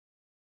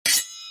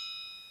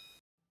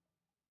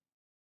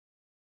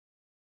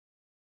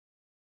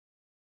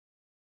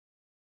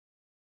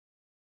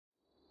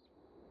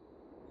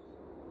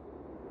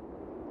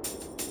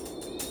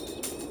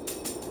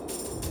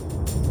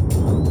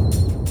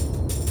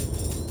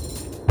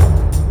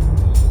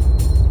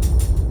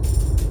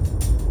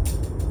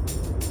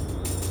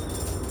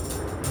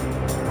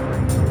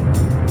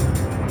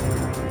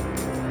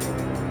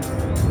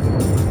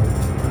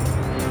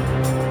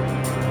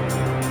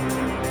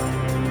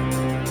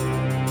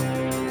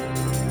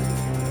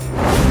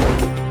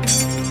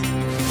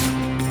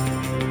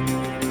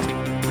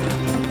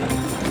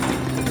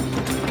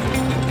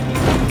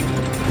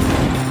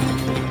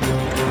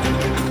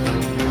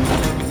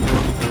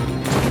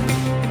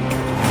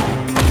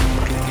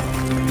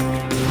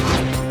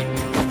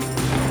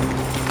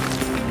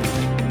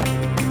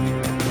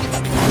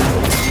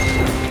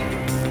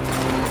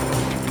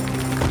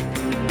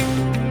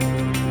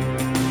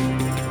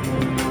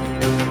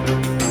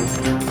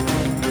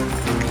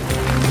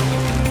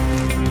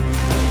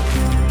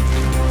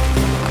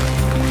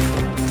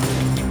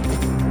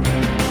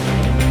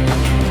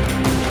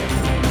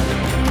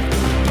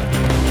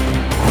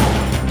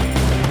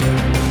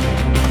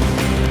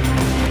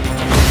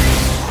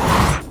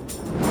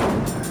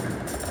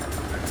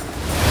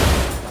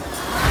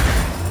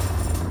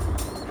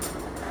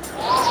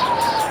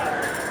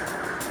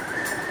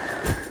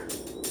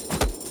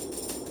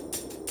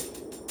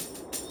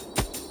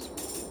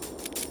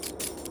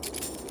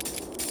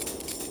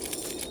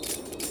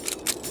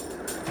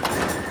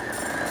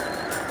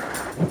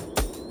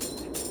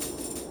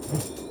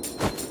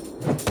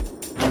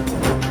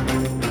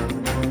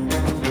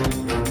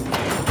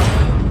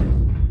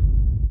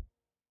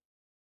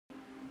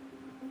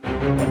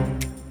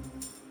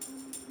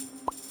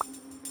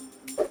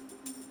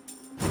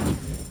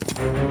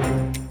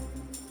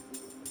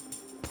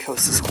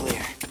Coast is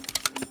clear.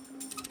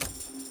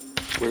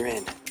 We're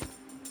in.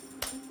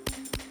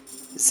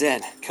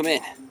 Zen, come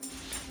in.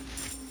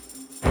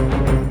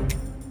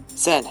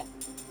 Zen.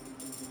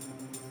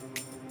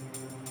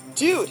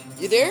 Dude,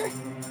 you there?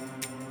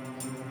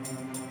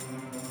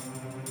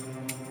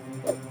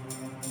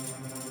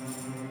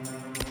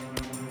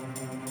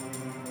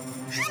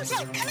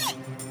 Hanzo, come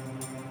in!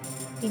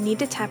 You need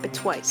to tap it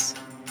twice,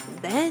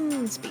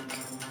 then speak.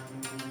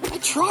 I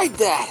tried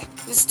that! I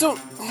just don't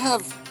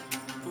have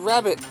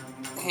rabbit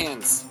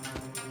hands.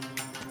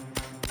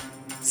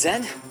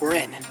 Zen, we're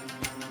in.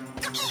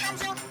 Okay,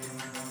 Hanzo.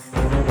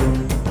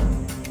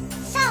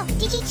 So,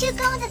 did you two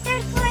go on the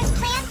third floor as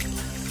planned?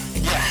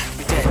 Yeah,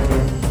 we did.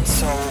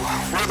 So,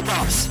 where are the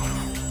bombs?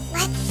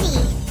 Let's see.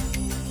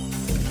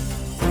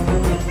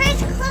 The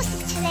first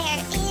closest to there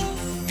is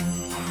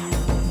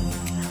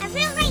a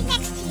room right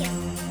next to you.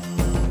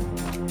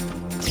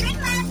 Turn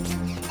left,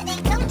 and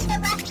then go to the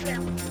left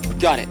room.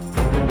 Got it.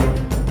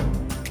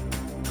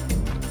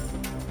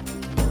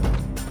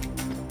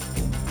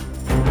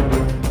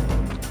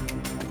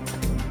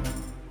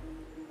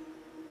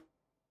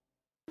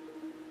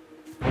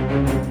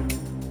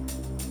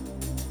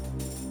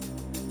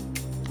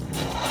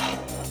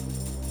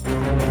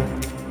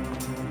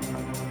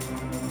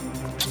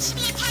 It should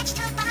be attached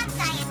to a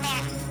bonsai in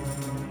there.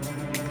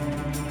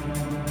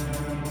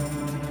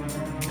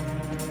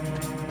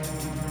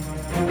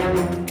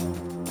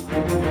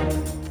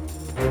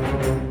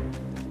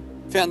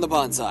 Found the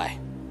bonsai.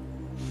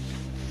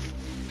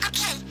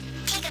 Okay,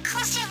 take a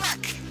closer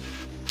look.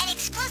 An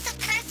explosive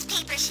cursed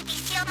paper should be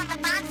sealed on the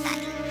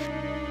bonsai.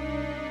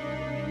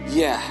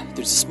 Yeah,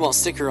 there's a small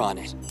sticker on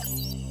it.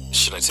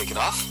 Should I take it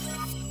off?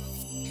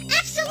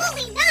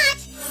 Absolutely not!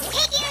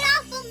 Taking it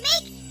off will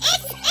make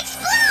it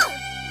explode!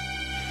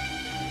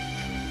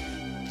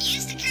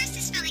 Use the curse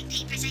dispelling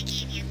papers I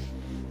gave you.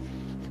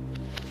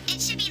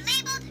 It should be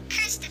labeled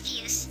Curse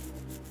Diffuse.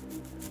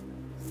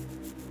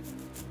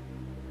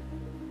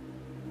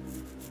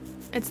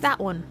 It's that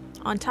one,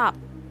 on top.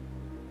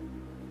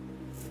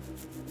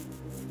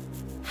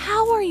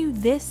 How are you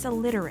this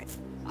illiterate?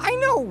 I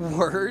know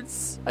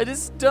words. I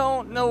just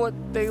don't know what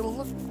they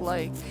look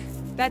like.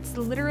 That's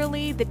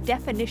literally the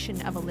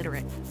definition of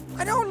illiterate.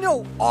 I don't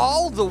know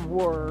all the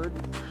words.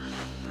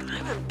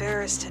 I'm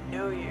embarrassed to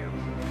know you.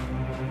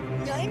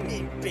 I'm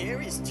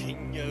embarrassed to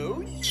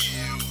know you.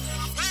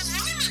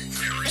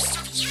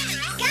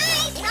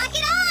 Guys, knock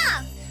it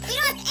off! We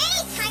don't have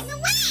any time to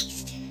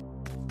waste!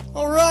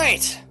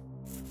 Alright.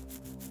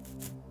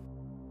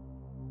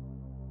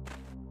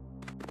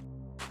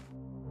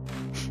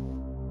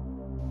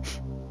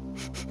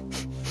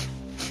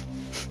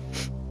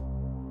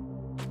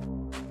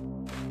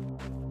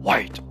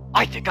 Wait,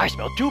 I think I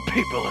smell 2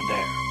 people in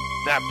there.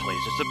 That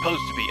place is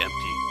supposed to be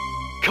empty.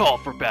 Call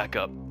for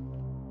backup.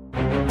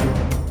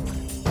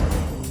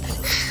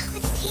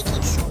 What's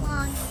taking so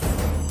long?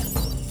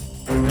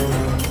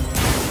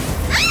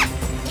 Ah!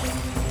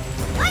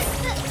 What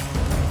the?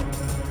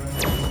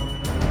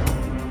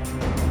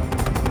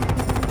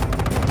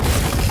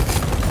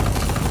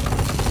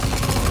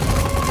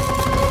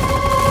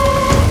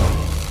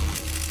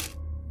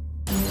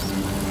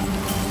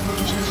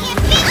 It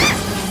can't be us!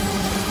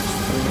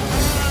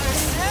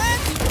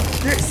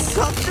 There's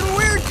something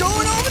weird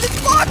going on with this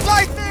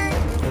bonsai thing!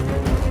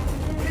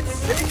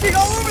 It's shaking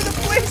all over the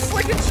place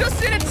like it's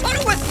just in a ton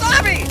of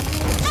wasabi!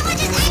 Someone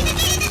just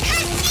activated the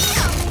cursed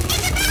seal!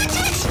 It's about to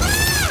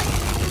explode!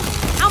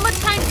 How much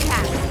time do you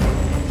have?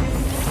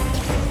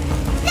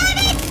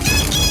 7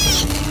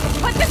 seconds!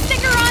 Put the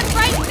sticker on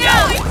right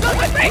now! It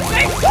doesn't make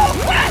things go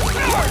faster!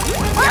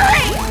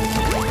 Hurry!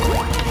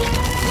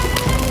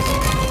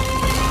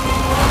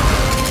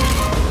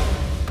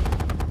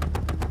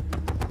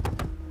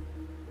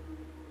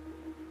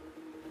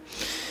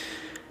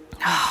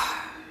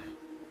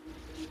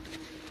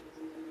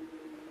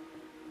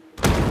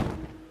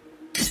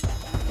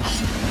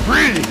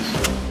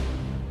 Freeze!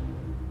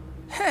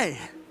 Hey,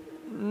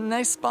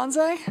 nice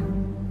bonsai?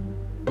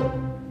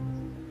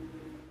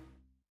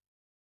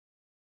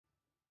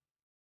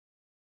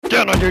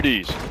 Down on your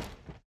knees.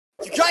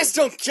 You guys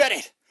don't get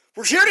it!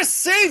 We're here to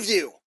save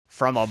you!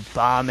 From a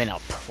bomb in a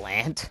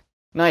plant?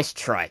 Nice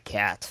try,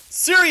 Cat.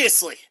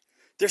 Seriously!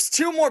 There's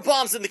 2 more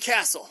bombs in the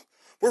castle.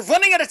 We're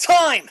running out of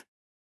time!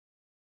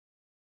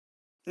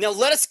 Now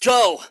let us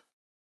go!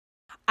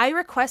 I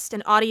request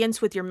an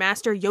audience with your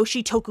master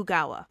Yoshi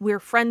Tokugawa. We're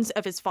friends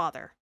of his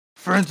father.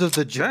 Friends of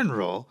the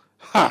General?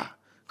 Ha!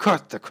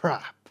 Cut the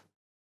crap.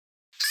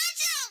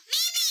 Hanzo!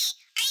 Mimi!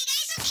 Are you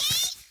guys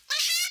okay?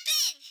 What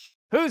happened?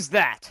 Who's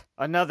that?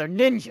 Another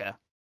ninja?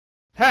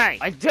 Hey,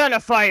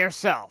 identify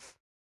yourself!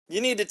 You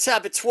need to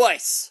tap it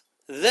twice,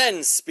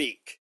 then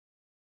speak.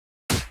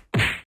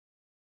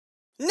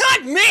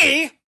 Not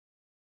me!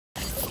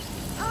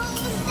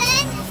 Oh,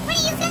 Zen! What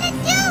are you gonna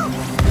do?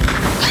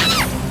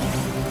 Ah!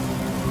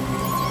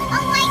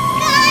 Oh my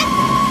god!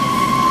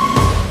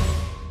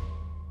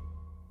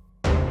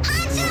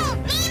 Hanzo!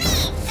 Mimi!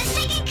 The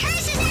second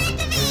curse is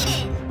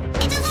activated!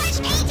 It's a large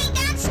painting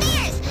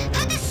downstairs!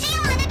 Put the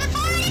seal on it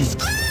before it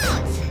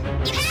explodes!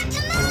 You have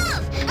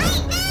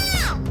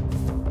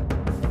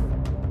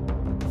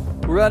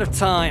out of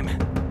time.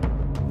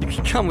 You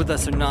can come with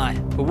us or not,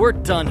 but we're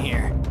done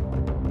here.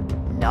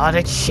 Not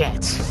a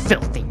chance,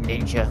 filthy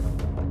ninja.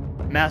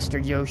 Master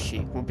Yoshi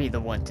will be the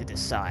one to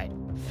decide.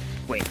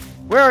 Wait,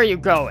 where are you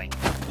going?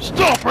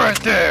 Stop right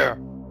there!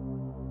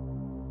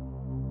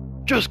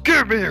 Just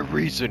give me a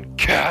reason,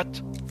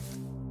 cat!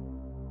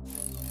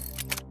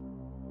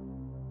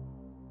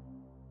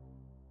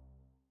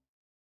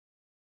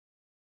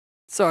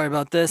 Sorry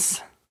about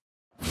this.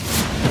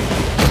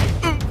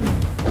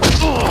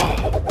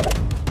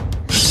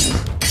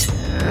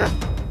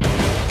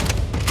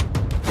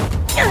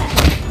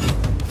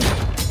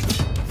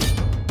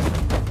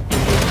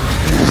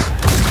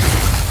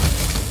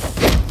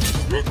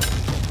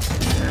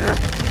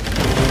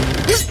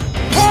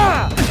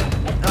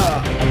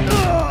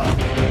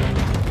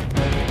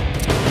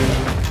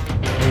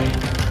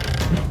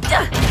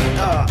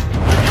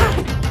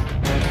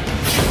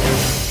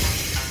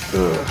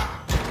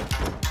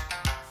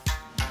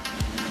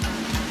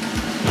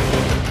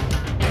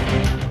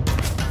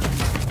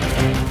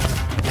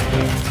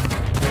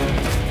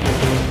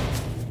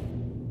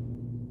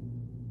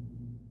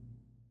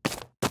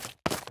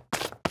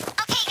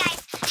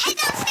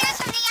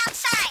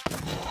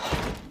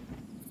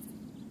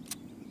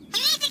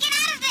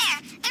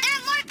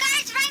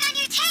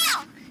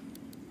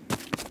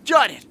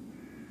 Got it!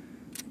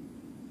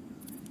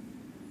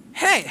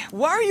 Hey,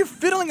 why are you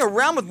fiddling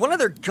around with one of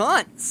their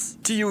guns?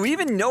 Do you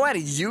even know how to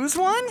use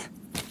one?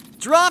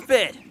 Drop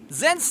it!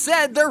 Zen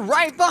said they're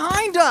right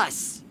behind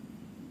us!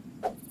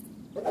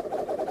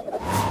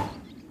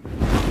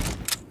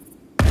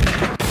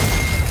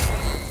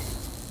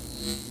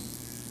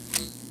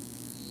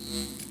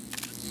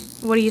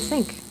 What do you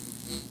think?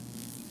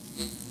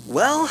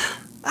 Well,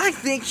 I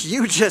think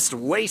you just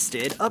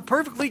wasted a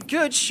perfectly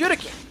good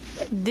shuriken.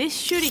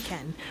 This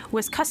shuriken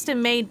was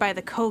custom made by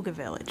the Koga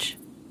village.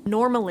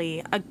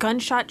 Normally, a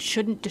gunshot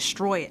shouldn't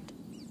destroy it.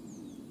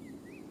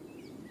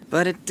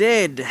 But it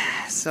did.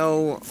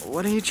 So,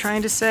 what are you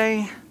trying to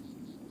say?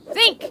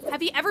 Think!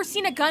 Have you ever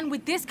seen a gun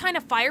with this kind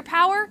of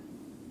firepower?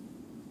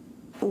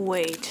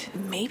 Wait,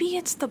 maybe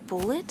it's the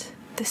bullet?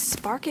 The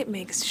spark it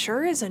makes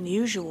sure is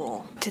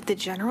unusual. Did the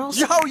generals—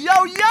 Yo!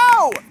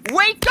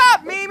 Wake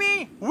up,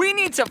 Mimi! We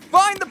need to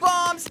find the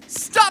bombs,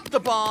 stop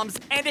the bombs,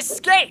 and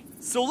escape!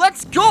 So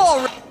let's go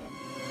already!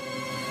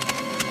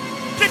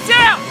 Get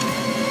down!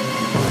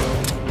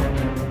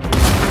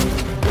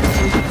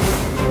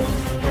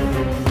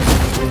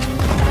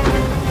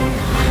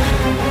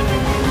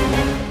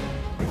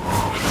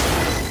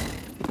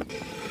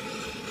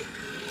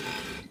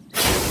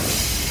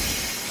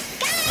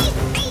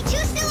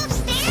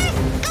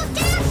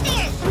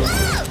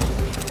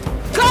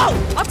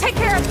 I'll take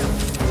care of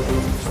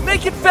them!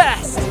 Make it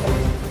fast!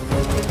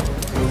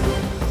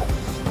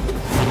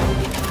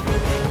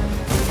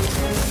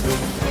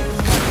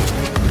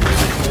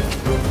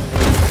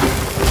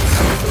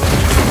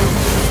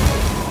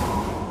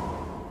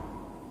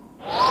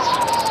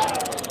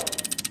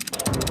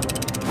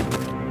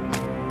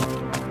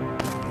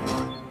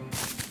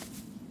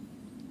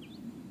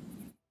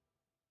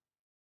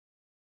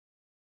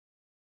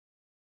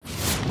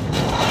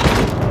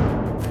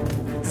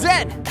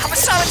 Zen!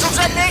 Kamasama's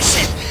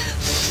detonation!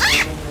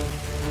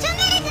 2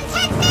 minutes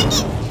and 10 seconds!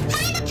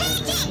 Find the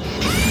painting!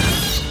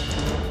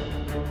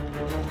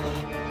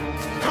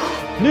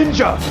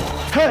 Ninja!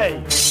 Hey!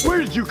 Where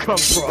did you come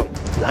from?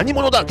 何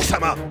者だ貴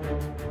様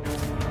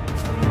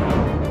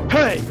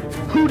Hey!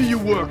 Who do you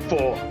work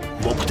for?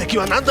 目的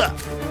は何だ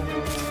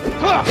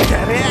Ha!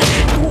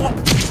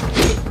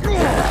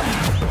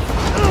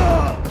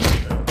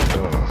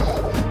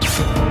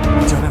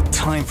 Don't have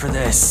time for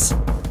this.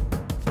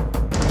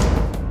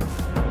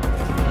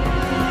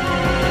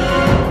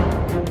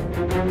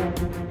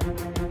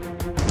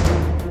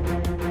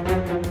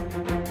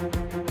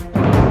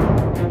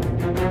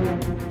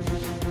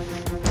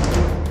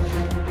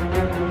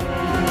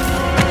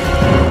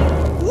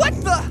 What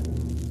the?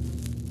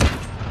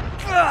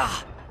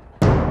 Ugh.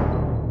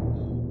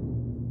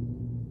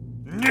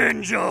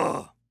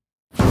 Ninja!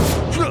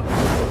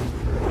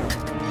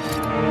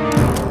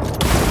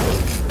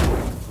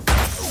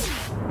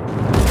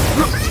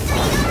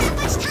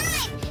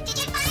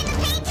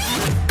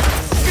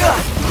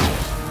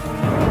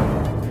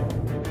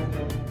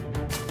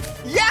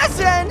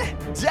 Zen!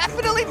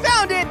 Definitely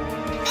found it!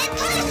 Then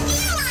put a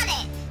seal on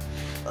it!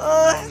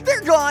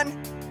 They're gone.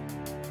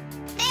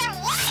 They're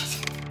what?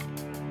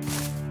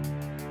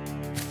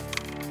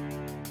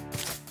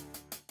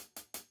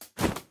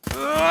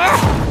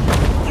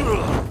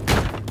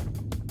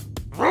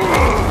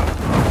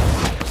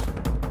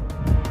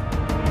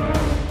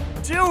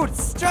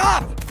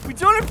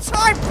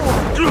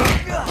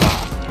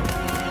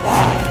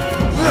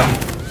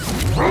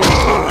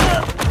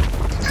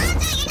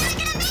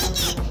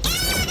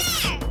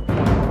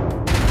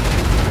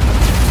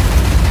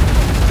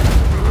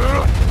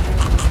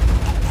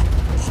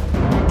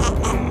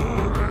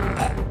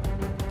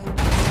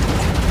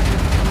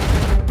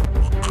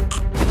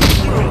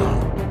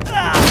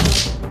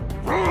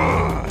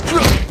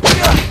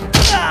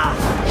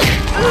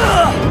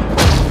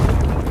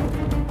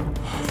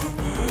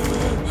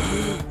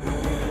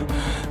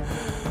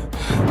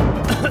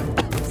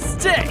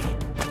 stay.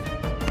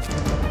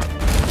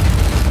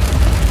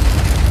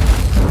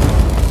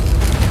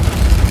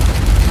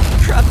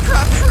 Crap,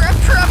 crap, crap,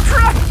 crap,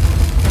 crap!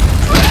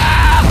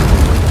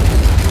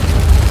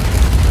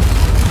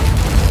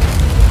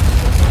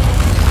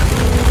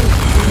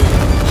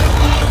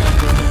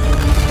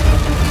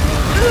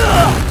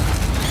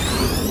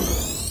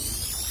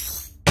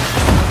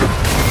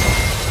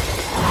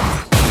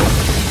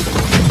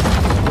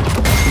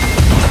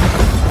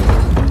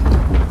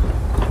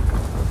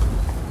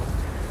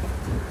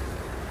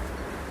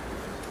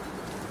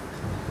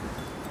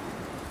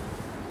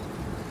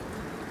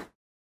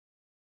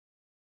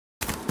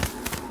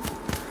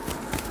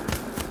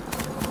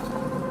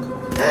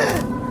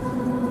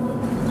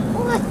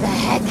 What the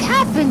heck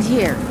happened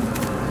here?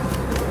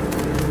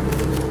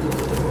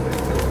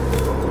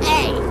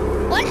 Hey,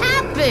 what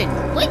happened?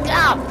 Wake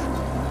up!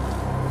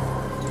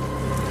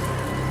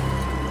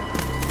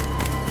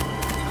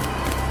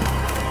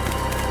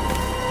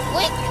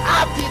 Wake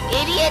up, you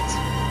idiot!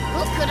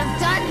 Who could have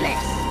done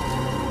this?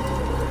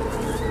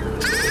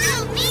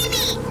 Oh,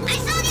 baby! I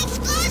saw the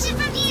explosion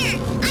from here!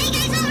 Are you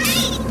guys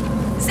alright?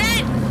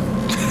 Zen!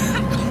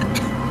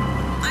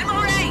 I'm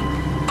alright.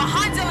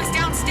 Bahanzo is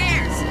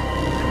downstairs.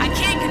 I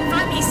can't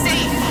confirm he's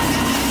safe.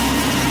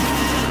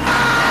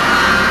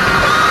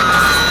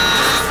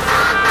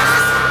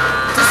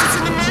 This is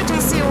an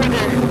emergency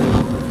order.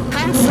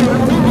 Hanzo,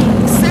 Lily,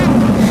 Zen,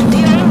 do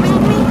you all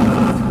read me?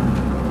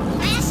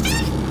 Master?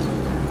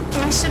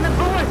 Mission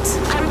abort.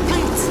 I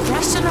repeat,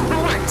 mission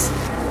abort.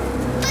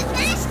 But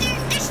Master,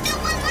 there's still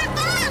one more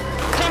bomb!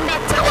 Come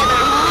back together.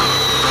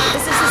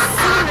 This is a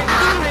serious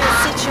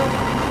situation.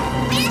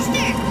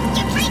 Master,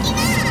 you're breaking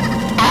up!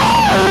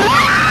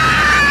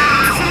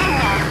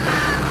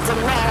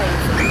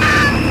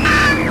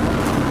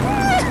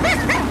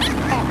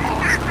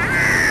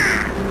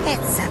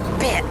 It's a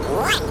bit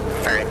late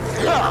for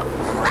the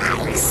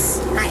price.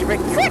 I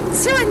regret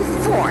to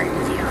inform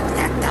you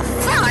that the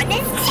fun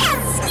is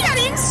just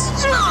getting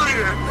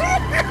stronger.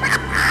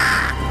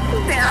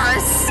 There are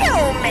so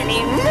many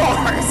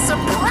more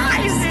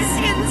surprises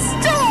in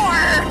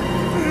store.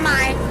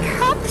 My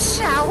cup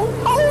shall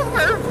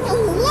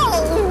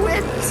overflow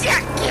with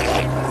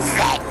decadent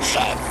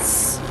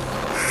vengeance.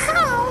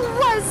 How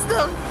was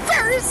the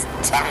first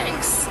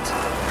taste,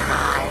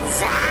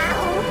 Hanzo?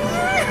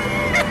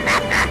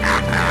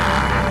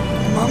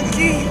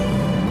 Monkey?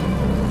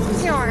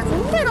 Your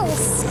little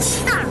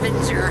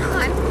scavenger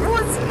hunt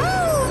was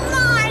all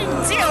my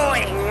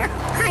doing.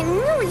 I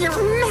knew your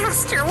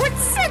master would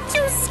set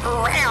you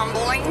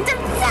scrambling to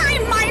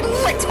find my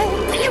little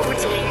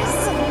beauties.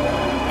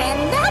 And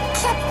that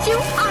kept you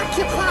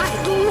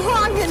occupied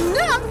long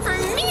enough for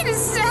me to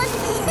set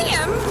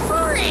him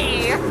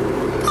free.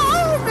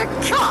 All the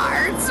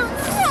cards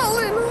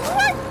fallen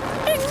right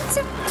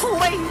into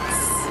place.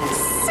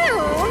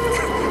 Soon,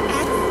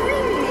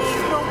 every knee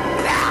will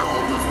bow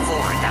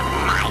before the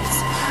might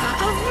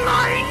of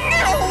my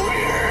new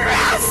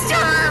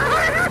master!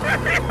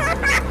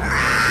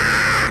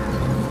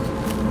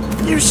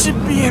 You should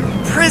be in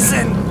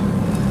prison!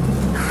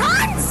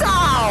 Hanzo!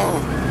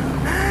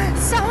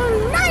 So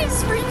nice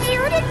for you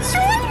to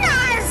join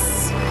us!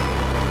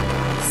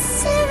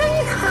 Silly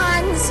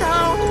Hanzo!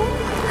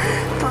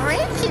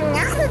 Breaking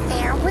out of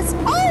there was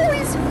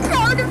always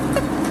part of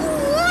the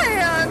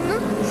plan!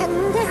 And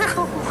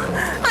now,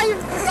 I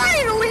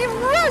finally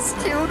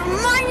rescued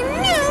my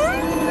new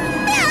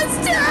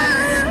master!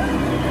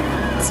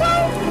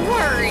 Don't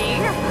worry,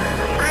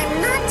 I'm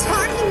not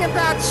talking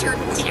about your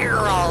dear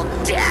old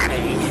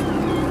daddy.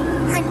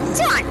 I'm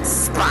done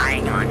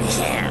spying on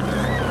him.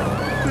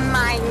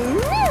 My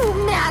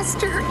new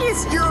master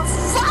is your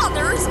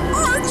father's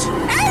arch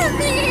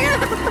enemy!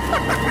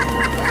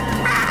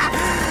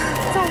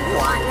 The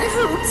one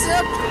who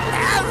took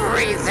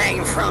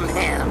everything from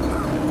him.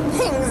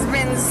 He's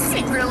been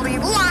secretly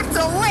locked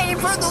away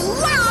for the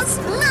last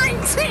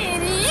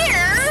 19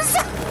 years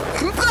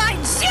by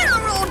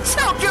General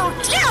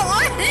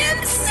Tokyo-Gawa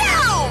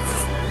himself!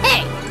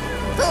 Hey,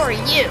 who are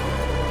you?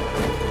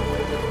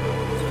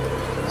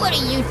 What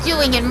are you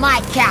doing in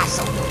my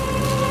castle?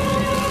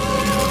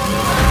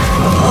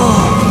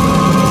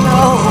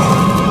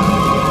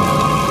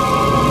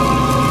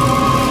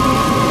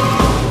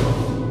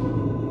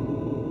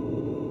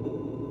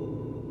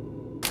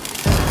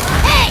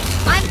 Hey,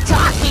 I'm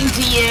talking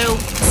to you!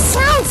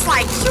 Sounds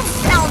like you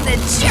found the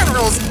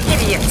General's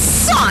idiot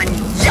son,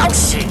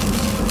 Yoshi!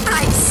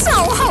 I so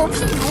hope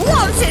he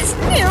loves his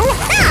new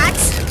hat!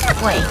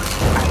 Wait,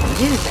 are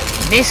you the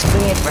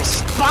miscreant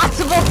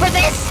responsible for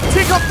this?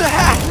 Take off the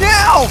hat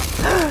now!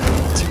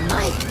 Do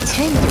my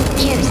tender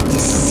ears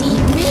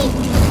deceive me?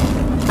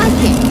 I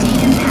can't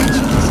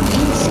imagine this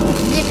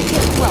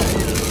insignificant whelp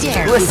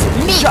dare Listen,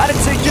 me. try to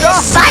take it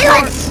off!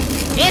 Silence!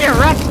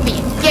 Interrupt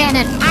me again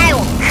and I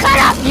will cut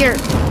off your...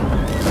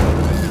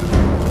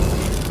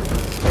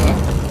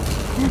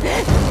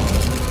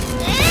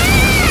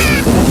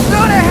 It's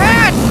not a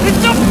hat!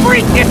 It's a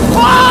freaking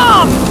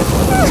bomb!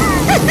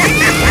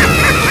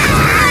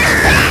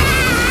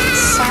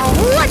 So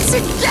what's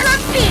it gonna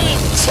be,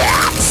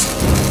 cats?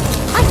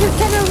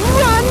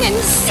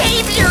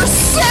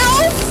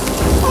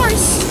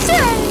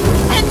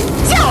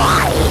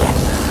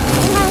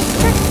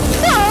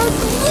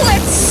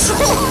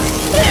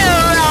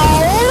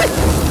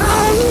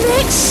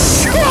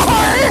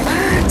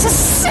 to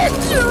send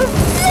your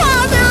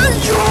father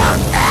your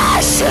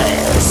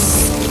ashes!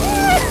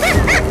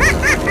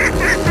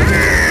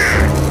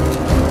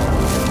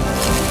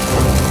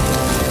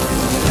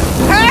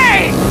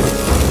 Hey!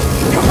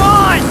 Come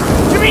on!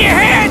 Give me your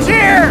hands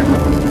here!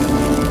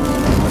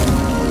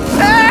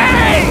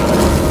 Hey!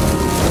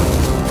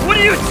 What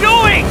are you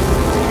doing?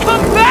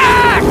 Come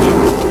back!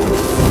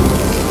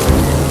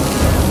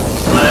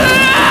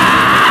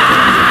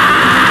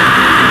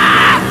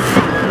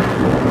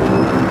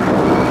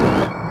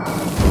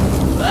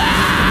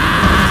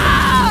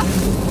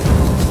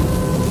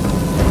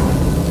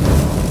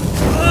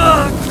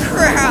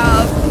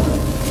 Crap!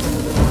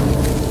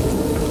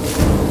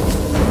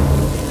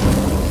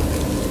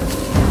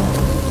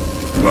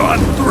 On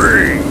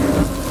 3.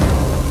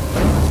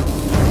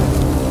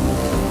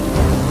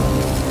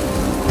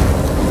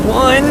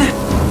 1,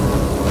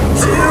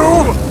 2,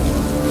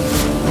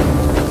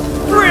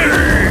 3!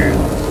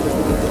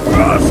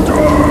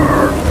 Master!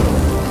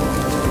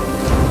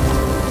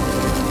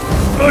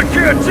 I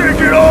can't take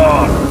it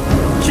on!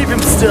 Keep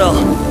him still.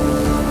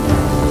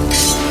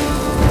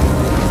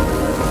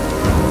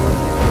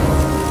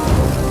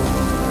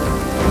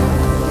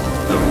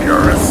 The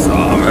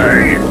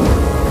Murasame!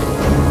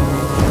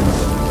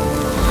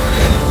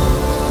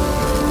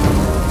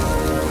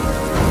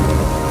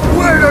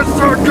 Wait a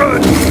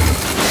second!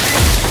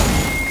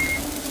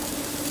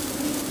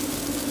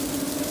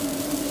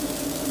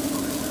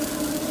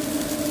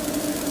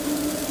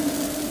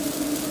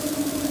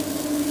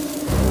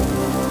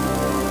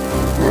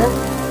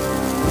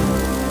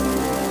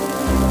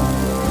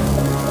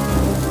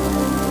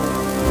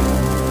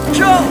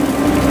 Go!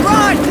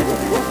 Run!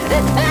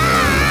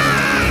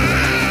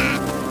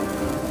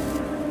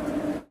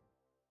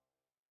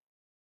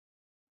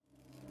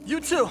 You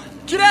two,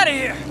 get out of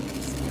here!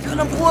 It's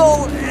gonna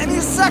blow any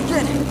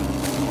second!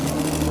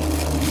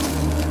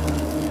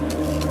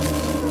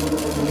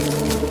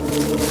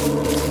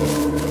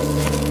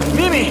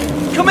 Mimi,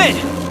 come in!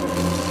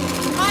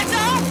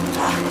 Hanzo?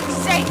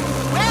 Say,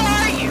 where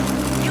are you?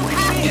 You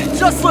have to...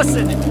 Just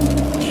listen!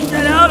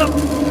 Get out of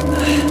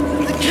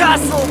the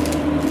castle!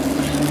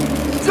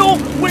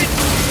 Don't wait!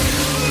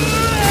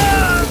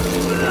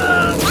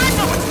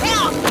 Hanzo, what's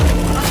wrong?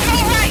 Are you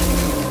alright?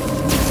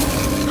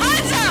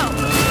 Hanzo!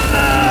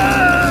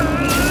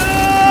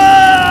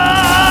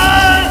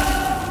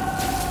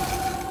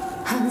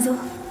 Hanzo?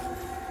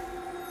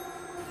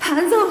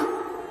 Hanzo?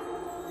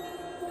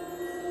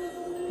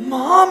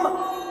 Mom?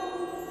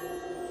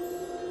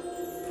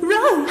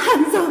 Run,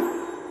 Hanzo!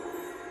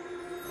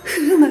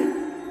 Fuma,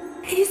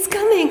 he's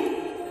coming.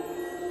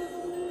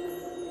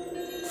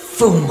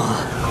 Fuma.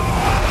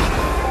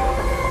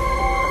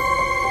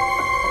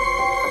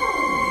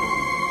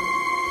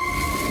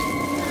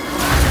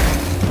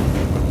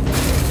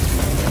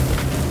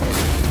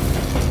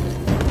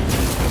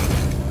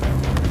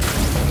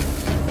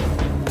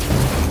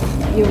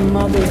 Your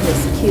mother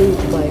was killed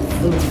by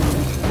Fuma.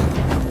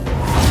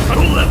 I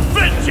will have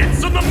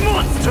vengeance on the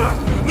monster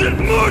that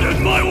murdered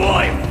my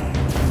wife!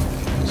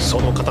 そ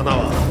の刀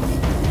は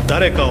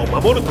誰かを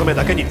守るため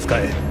だけに使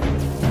え。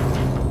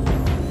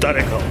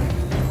誰かを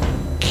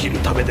切る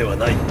ためでは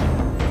ない。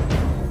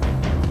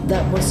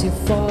That was your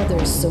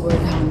father's sword,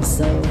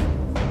 Hanzo.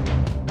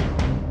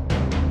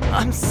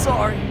 I'm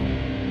sorry,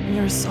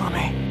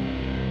 Murasame.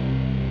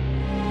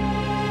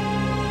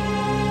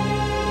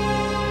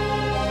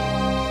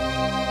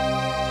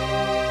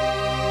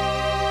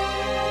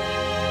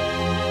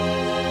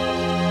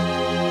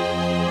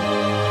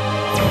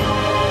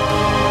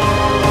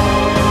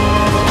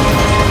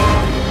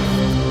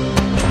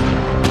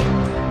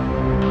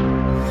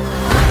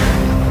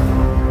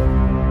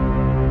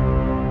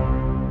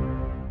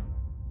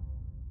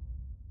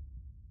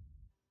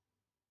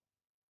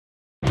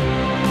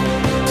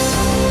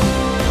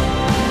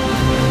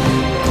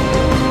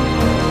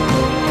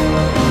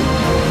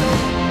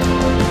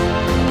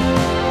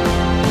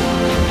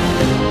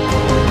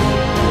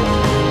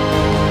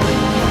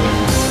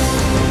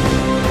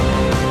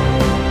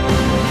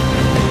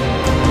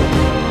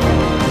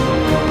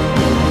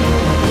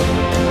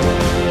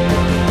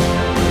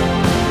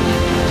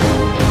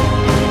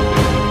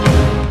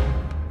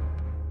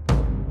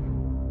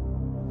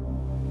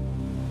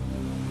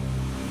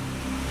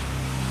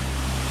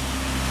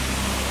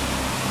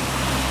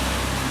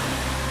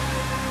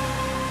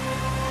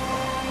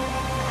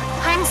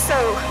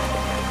 Hanzo!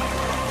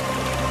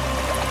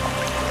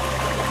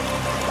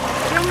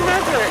 Your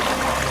mother!